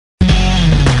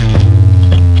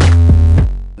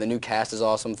new cast is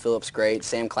awesome. Philip's great.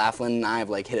 Sam Claflin and I have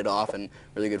like hit it off and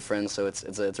really good friends. So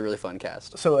it's a really fun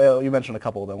cast. So you mentioned a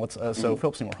couple of them. So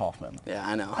Philip Seymour Hoffman. Yeah,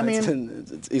 I know. I mean,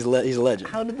 he's a legend.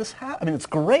 How did this happen? I mean, it's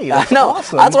great. I It's know.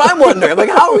 awesome. That's what I'm wondering. Like,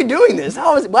 how are we doing this?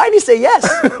 Why did you say yes?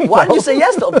 Why did you say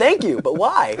yes, Phil? Thank you, but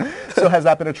why? So has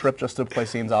that been a trip just to play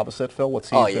scenes opposite Phil? What's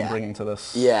he been bringing to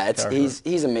this? Yeah, character?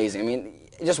 he's amazing. I mean,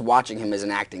 just watching him as an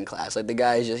acting class, like the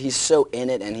guy is he's so in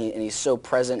it and he's so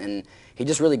present and he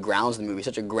just really grounds the movie. He's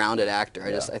such a grounded actor.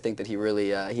 I think that he really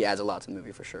he adds a lot to the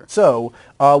movie for sure. So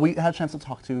we had a chance to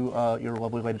talk to your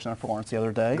lovely lady Jennifer Lawrence the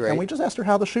other day, Great. and we just asked her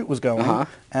how the shoot was going,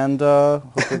 and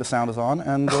hopefully the sound is on,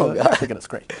 and I think it's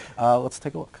great. Let's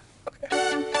take a look.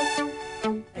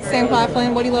 Sam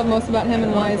Claflin, what do you love most about him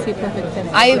and why is he perfect fit?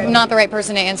 I'm not the right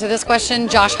person to answer this question.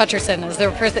 Josh Hutcherson is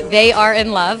the person. They are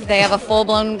in love. They have a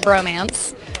full-blown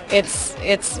bromance.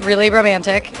 It's really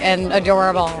romantic and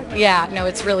adorable. Yeah, no,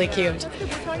 it's really cute.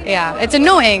 Yeah, it's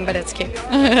annoying, but it's cute.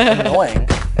 Annoying?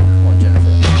 Come on,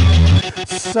 Jennifer.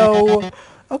 So,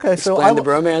 okay, so Explain the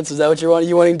bromance. Is that what you're wanting?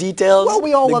 You wanting details? Well,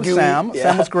 we all love gooey? Sam. Yeah.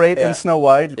 Sam was great in Snow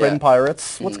White, great Yeah. in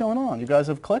Pirates. What's going on? You guys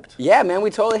have clicked? Yeah, man, we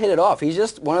totally hit it off. He's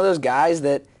just one of those guys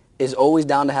that is always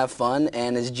down to have fun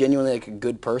and is genuinely like a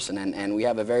good person, and we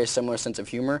have a very similar sense of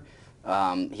humor.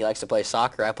 He likes to play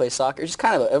soccer. I play soccer. It's just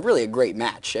kind of really a great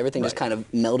match. Everything just kind of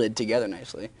melded together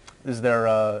nicely. Is there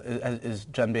is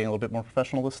Jen being a little bit more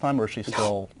professional this time, or is she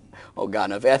still? Oh God,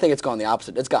 no! I think it's gone the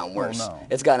opposite. It's gotten worse. Oh, no.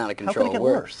 It's gotten out of control. How can it get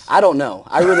worse? I don't know.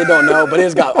 I really don't know. But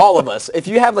it's got all of us. If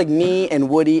you have like me and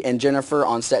Woody and Jennifer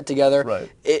on set together,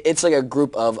 it's like a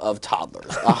group of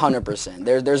toddlers. 100%.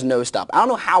 There's no stop. I don't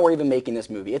know how we're even making this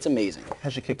movie. It's amazing.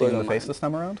 Has she kicked you in the face this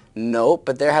time around? No,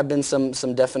 but there have been some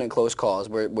definite close calls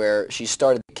where she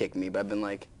started to kick me, but I've been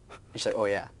like, she's like, oh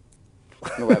yeah.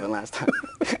 Remember what happened last time.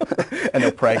 And no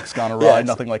pranks gone awry,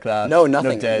 nothing like that. No,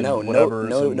 nothing. No dead, no,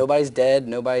 nobody's dead.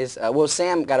 Nobody's. Well,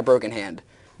 Sam got a broken hand,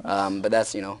 but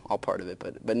that's all part of it.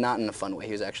 But not in a fun way.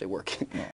 He was actually working.